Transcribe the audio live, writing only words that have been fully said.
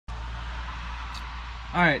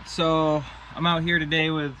Alright, so I'm out here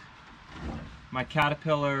today with my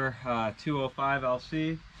Caterpillar 205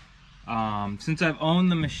 LC. Since I've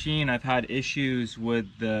owned the machine, I've had issues with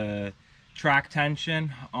the track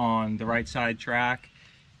tension on the right side track.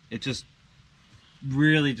 It just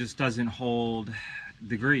really just doesn't hold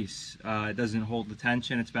the grease. It doesn't hold the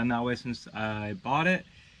tension. It's been that way since I bought it,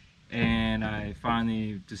 and I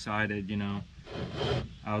finally decided, you know,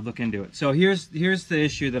 I would look into it. So here's the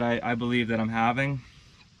issue that I believe that I'm having.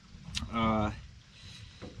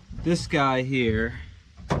 This guy here,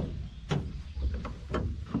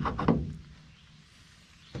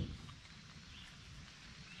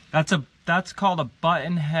 that's called a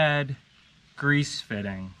button head grease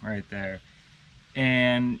fitting right there,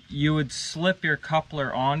 and you would slip your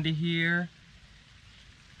coupler onto here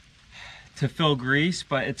to fill grease,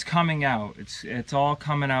 but it's coming out. It's all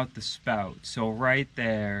coming out the spout. So right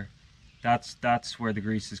there, that's where the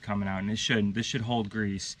grease is coming out, and this should hold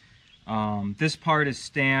grease. This part is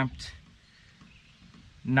stamped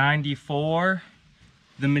 94.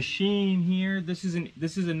 The machine here, this is a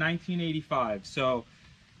 1985. So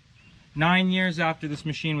 9 years after this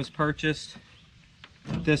machine was purchased,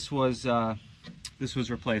 this was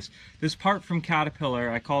replaced. This part from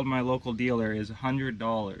Caterpillar, I called my local dealer, is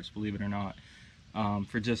 $100, believe it or not,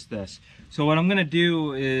 for just this. So what I'm gonna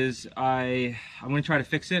do is I'm gonna try to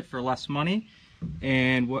fix it for less money,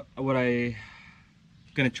 and what I'm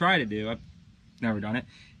gonna try to do, I've never done it,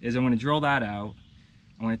 is I'm gonna drill that out,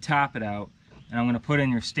 I'm gonna tap it out, and I'm gonna put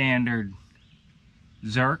in your standard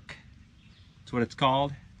Zerk, that's what it's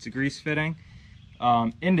called, it's a grease fitting,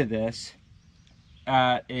 into this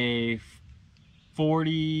at a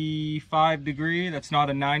 45 degree. That's not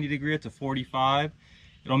a 90 degree, it's a 45.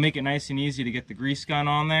 It'll make it nice and easy to get the grease gun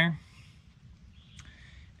on there,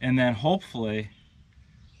 and then hopefully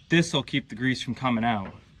this will keep the grease from coming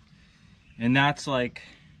out. And that's like,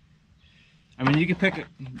 I mean, you could pick up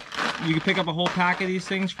a whole pack of these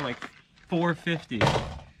things for like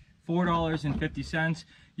 $4.50.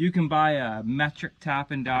 You can buy a metric tap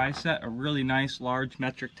and die set, a really nice large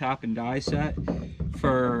metric tap and die set,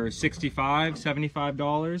 for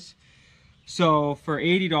 $75 So for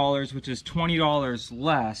 $80, which is $20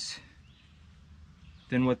 less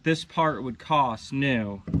than what this part would cost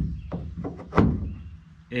new,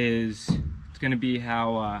 it's going to be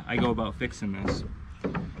how I go about fixing this.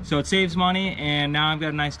 So it saves money, and now I've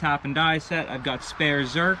got a nice tap and die set. I've got spare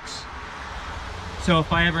Zerks, so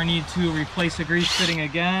if I ever need to replace a grease fitting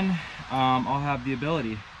again, I'll have the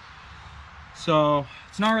ability. So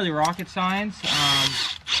it's not really rocket science.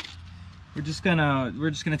 We're just gonna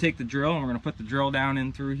take the drill, and we're gonna put the drill down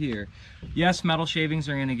in through here. Yes, metal shavings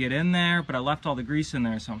are gonna get in there, but I left all the grease in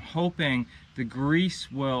there, so I'm hoping the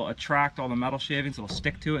grease will attract all the metal shavings. It'll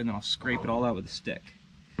stick to it, and then I'll scrape it all out with a stick.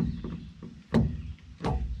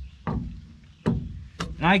 And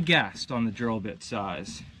I guessed on the drill bit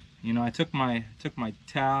size. You know, I took my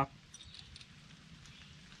tap.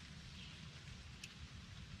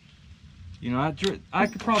 You know, I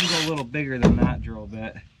could probably go a little bigger than that drill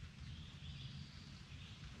bit.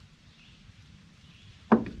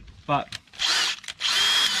 But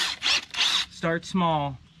start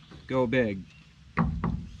small, go big.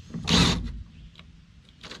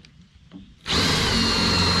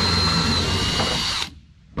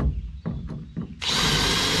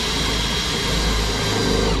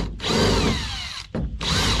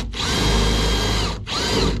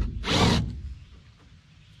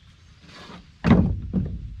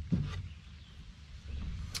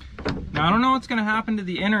 Now, I don't know what's going to happen to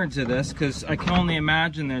the innards of this, because I can only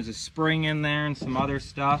imagine there's a spring in there and some other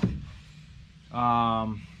stuff.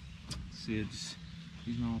 Let's see, it's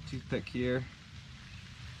using a little toothpick here.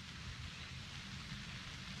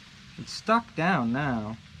 It's stuck down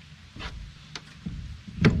now.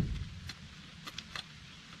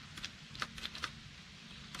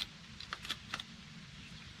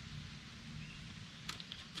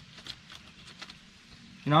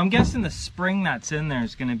 You know, I'm guessing the spring that's in there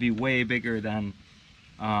is going to be way bigger than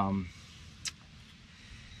the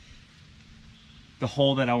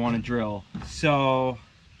hole that I want to drill. So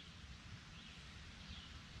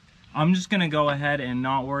I'm just going to go ahead and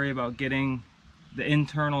not worry about getting the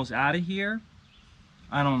internals out of here.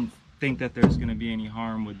 I don't think that there's going to be any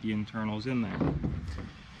harm with the internals in there.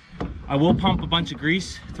 I will pump a bunch of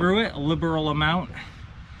grease through it, a liberal amount,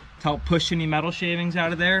 to help push any metal shavings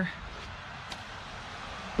out of there.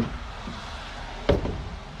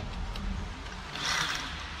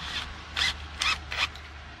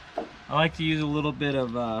 I like to use a little bit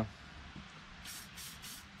of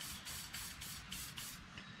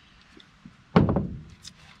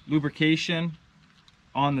lubrication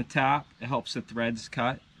on the tap. It helps the threads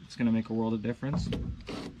cut. It's going to make a world of difference.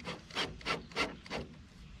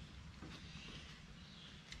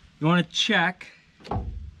 You want to check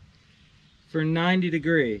for 90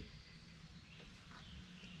 degree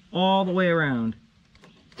all the way around.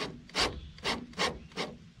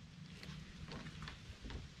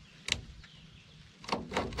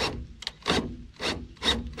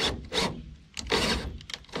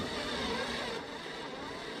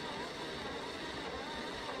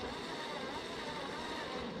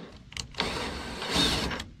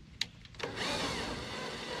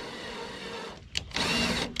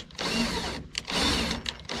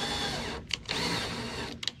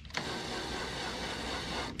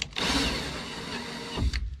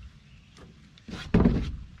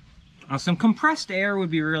 Now, some compressed air would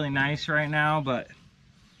be really nice right now, but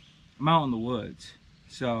I'm out in the woods.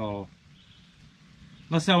 So,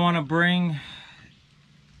 unless I want to bring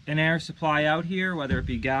an air supply out here, whether it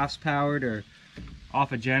be gas powered or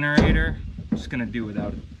off a generator, I'm just going to do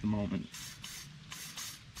without it at the moment.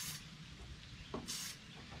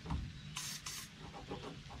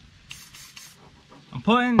 I'm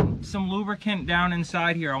putting some lubricant down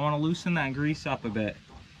inside here. I want to loosen that grease up a bit.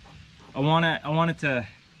 I want it to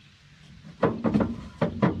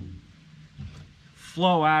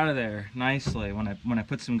flow out of there nicely when I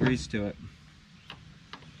put some grease to it.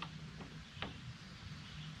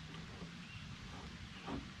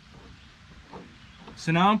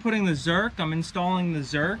 So now I'm putting the Zerk. I'm installing the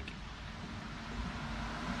Zerk.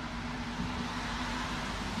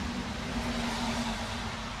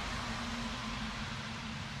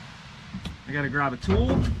 I gotta grab a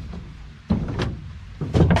tool.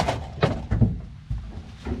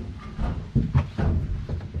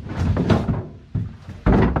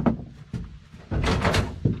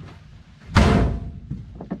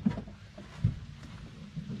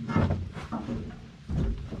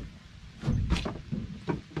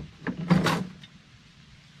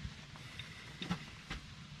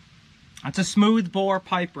 That's a smooth bore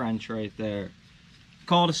pipe wrench right there.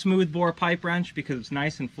 Call it a smooth bore pipe wrench because it's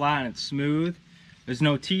nice and flat and it's smooth. There's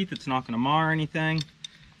no teeth, it's not going to mar anything.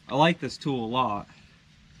 I like this tool a lot.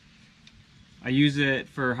 I use it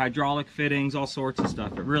for hydraulic fittings, all sorts of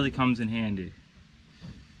stuff. It really comes in handy.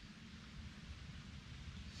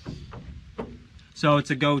 So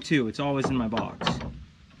it's a go-to, it's always in my box.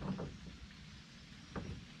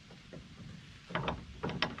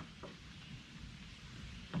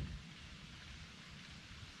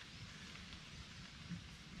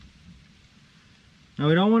 Now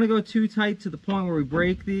we don't want to go too tight to the point where we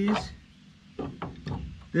break these.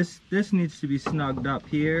 This needs to be snugged up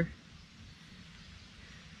here.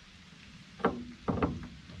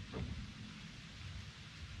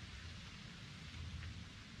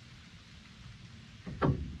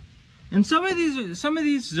 And some of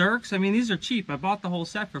these Zerks, I mean, these are cheap. I bought the whole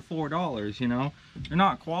set for $4, you know. They're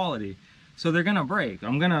not quality. So they're gonna break.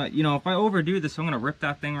 I'm gonna, you know, if I overdo this, I'm gonna rip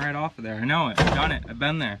that thing right off of there. I know it, I've done it, I've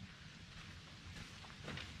been there.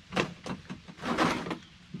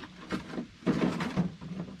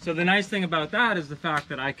 So the nice thing about that is the fact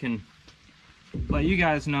that I can let you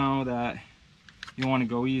guys know that you want to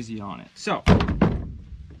go easy on it. So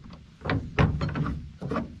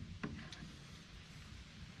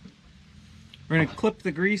we're going to clip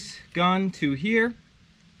the grease gun to here.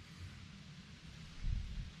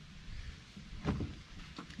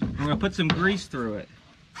 I'm going to put some grease through it.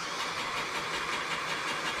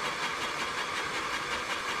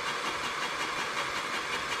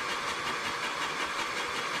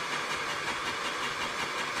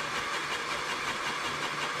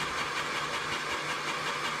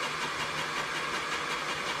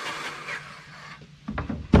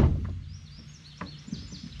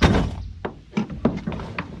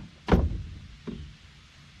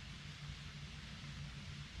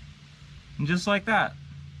 And just like that.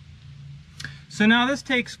 So now this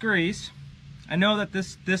takes grease. I know that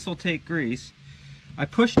this will take grease. I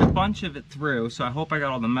pushed a bunch of it through, so I hope I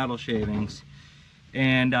got all the metal shavings.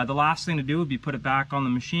 And the last thing to do would be put it back on the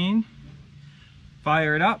machine,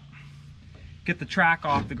 fire it up, get the track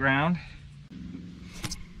off the ground.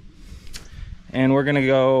 And we're gonna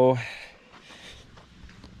go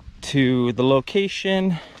to the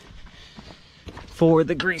location for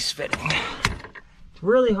the grease fitting. It's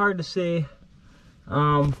really hard to see.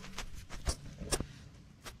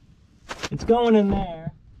 It's going in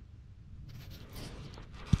there.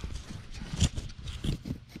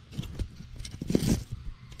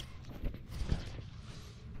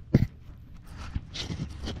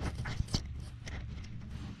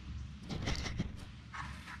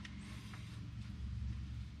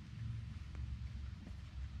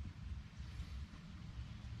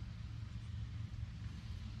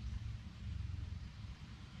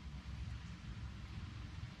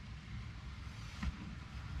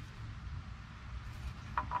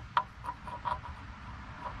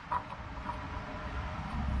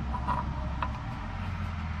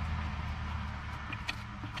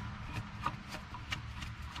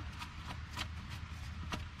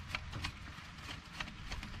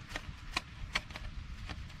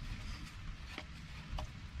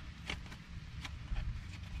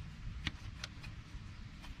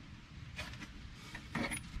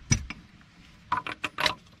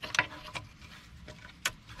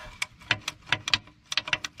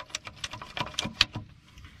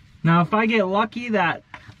 Now if I get lucky, that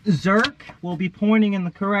Zerk will be pointing in the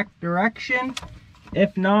correct direction.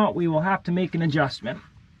 If not, we will have to make an adjustment.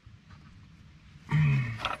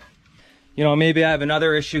 You know, maybe I have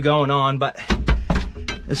another issue going on, but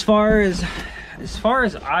as far as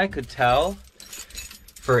I could tell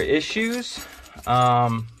for issues,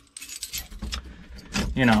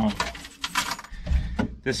 you know,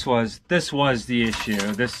 this was the issue.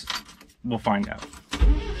 This, we'll find out.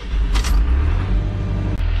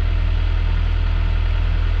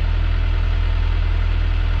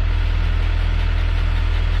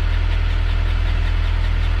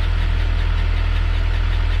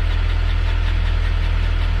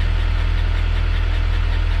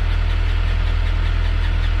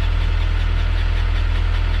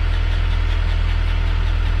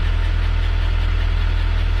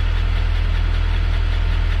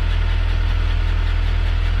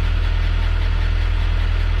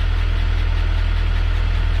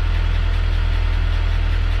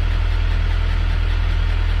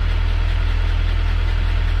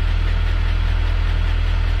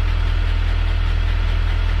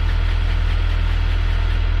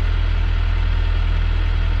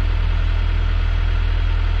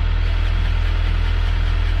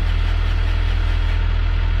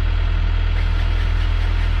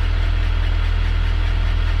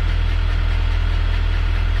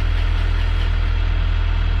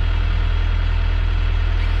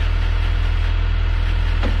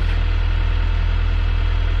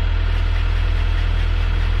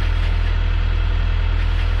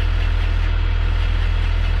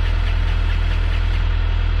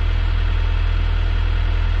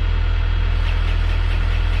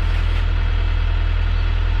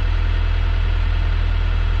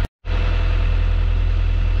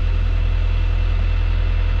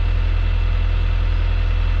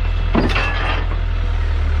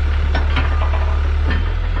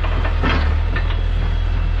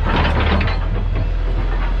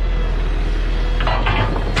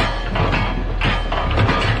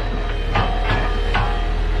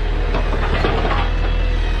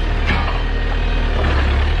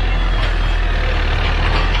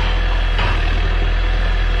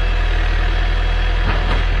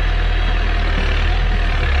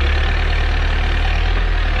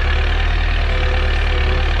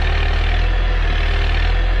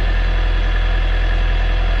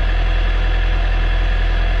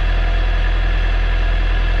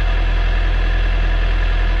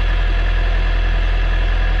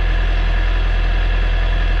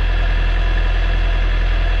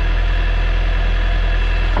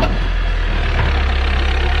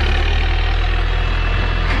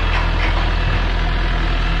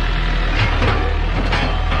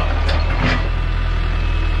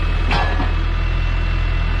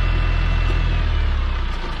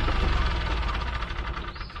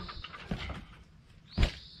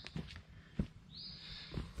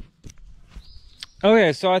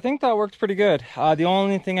 Okay, so I think that worked pretty good. The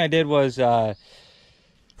only thing I did was I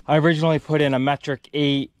originally put in a metric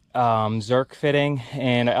 8 Zerk fitting,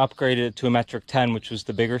 and I upgraded it to a metric 10, which was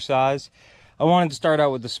the bigger size. I wanted to start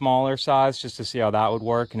out with the smaller size just to see how that would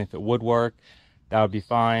work, and if it would work, that would be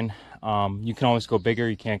fine. You can always go bigger,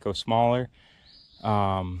 you can't go smaller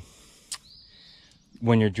when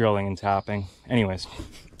you're drilling and tapping. Anyways,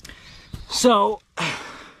 so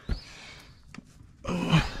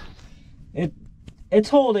it's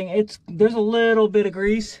holding. There's a little bit of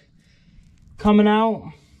grease coming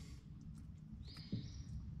out.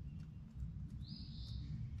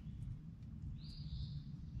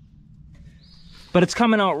 But it's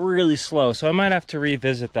coming out really slow, so I might have to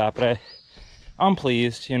revisit that, but I'm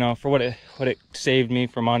pleased, you know, for what it saved me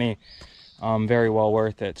for money. Very well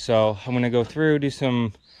worth it. So I'm gonna go through, do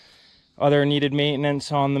some other needed maintenance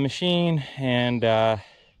on the machine, and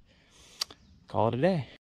call it a day.